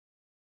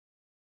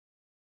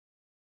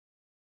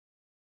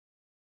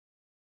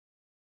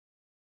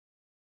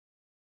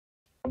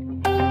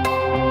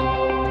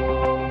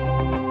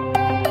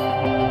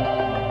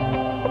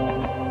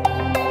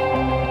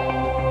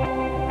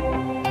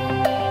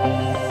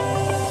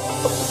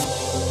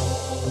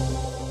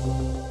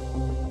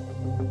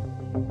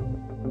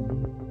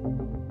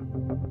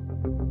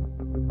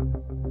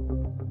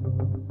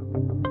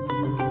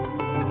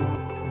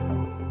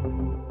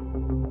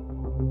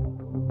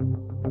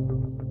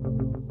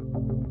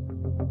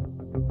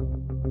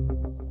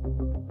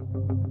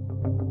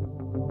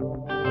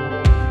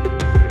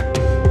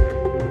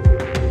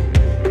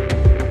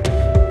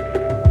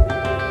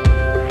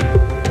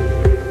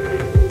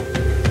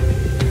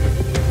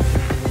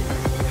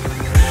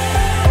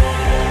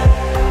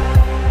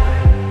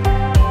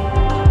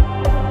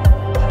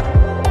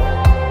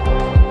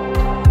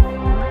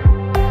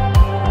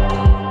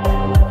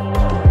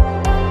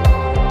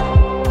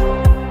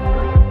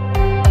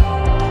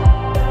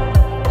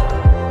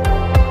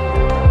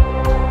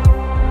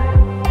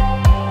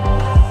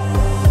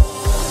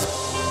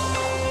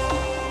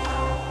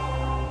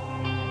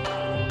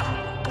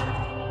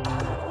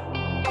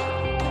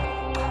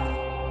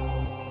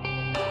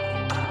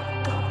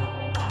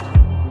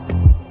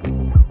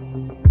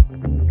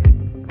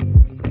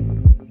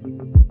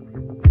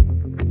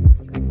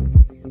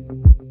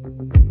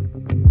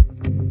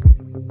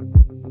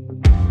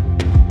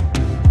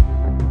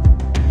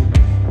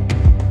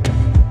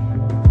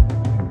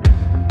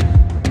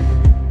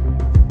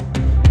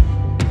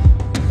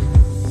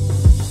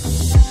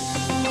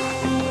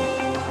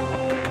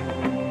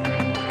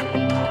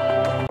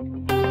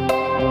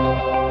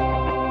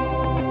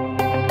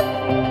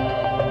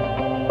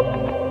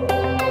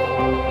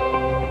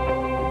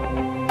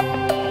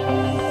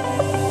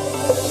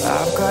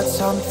got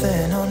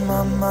something on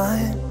my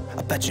mind.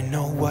 I bet you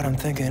know what I'm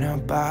thinking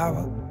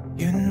about.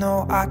 You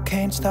know I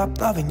can't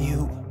stop loving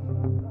you.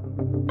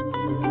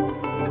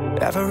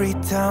 Every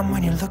time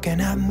when you're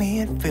looking at me,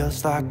 it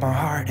feels like my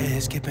heart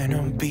is skipping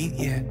a beat,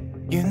 yeah.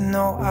 You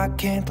know I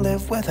can't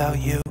live without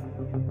you.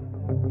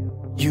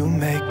 You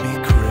make me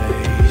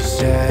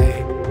crazy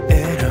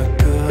in a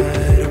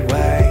good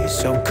way.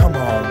 So come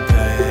on,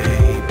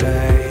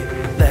 baby,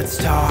 let's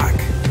talk.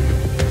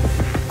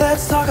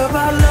 Let's talk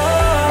about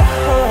love,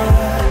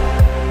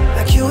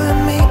 like you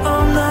and me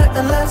all night.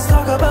 And let's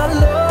talk about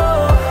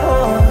love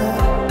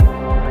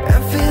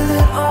and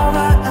feeling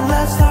alright. And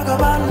let's talk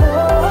about love.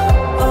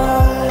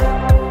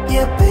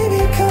 Yeah,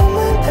 baby, come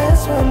and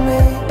dance with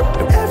me.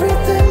 You're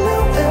everything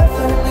I'll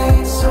ever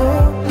need. So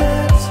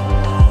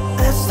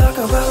let's talk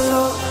about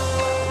love.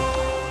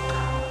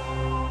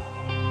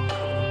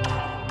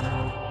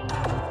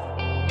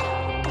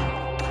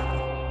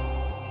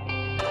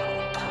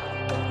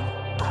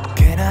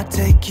 Can I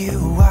take you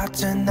out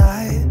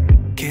tonight?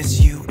 Kiss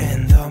you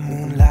in the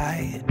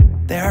moonlight.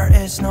 There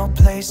is no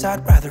place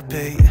I'd rather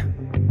be.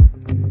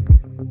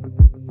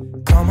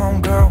 Come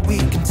on, girl, we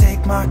can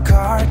take my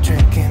car,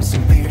 drinking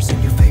some beers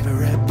in your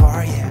favorite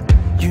bar, yeah.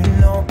 You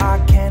know I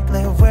can't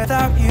live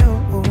without you.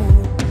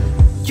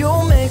 You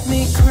make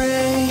me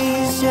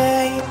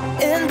crazy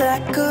in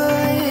that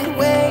good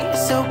way.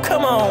 So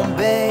come on,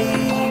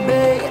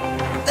 baby,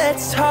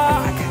 let's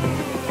talk.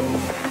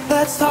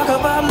 Let's talk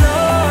about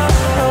love,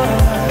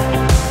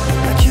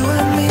 like you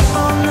and me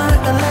all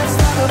night. And let's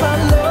talk about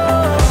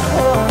love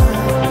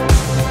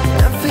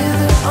and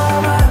feeling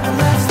alright. And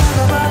let's talk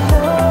about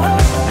love.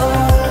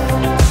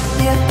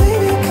 Yeah,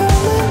 baby,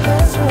 come and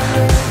dance with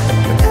me.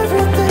 You're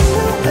everything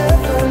I'll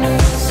ever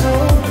need. So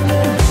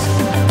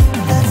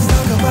let's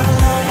talk about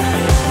love.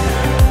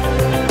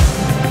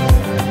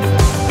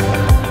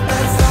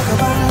 Let's talk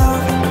about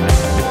love.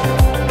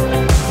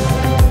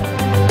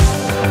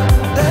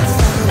 Let's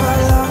talk about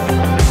love.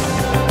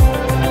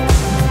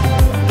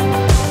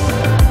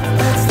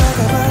 Let's talk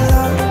about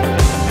love.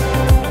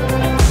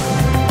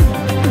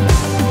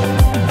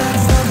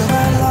 Let's talk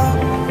about love.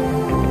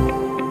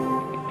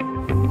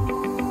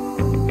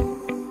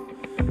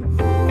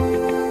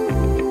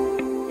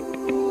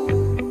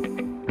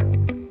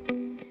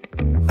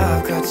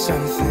 I've got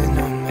something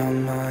on my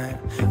mind.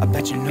 I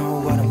bet you know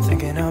what I'm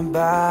thinking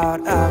about.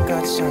 I've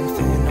got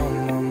something on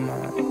my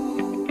mind.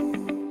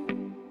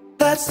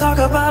 Let's talk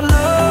about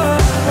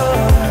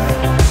love.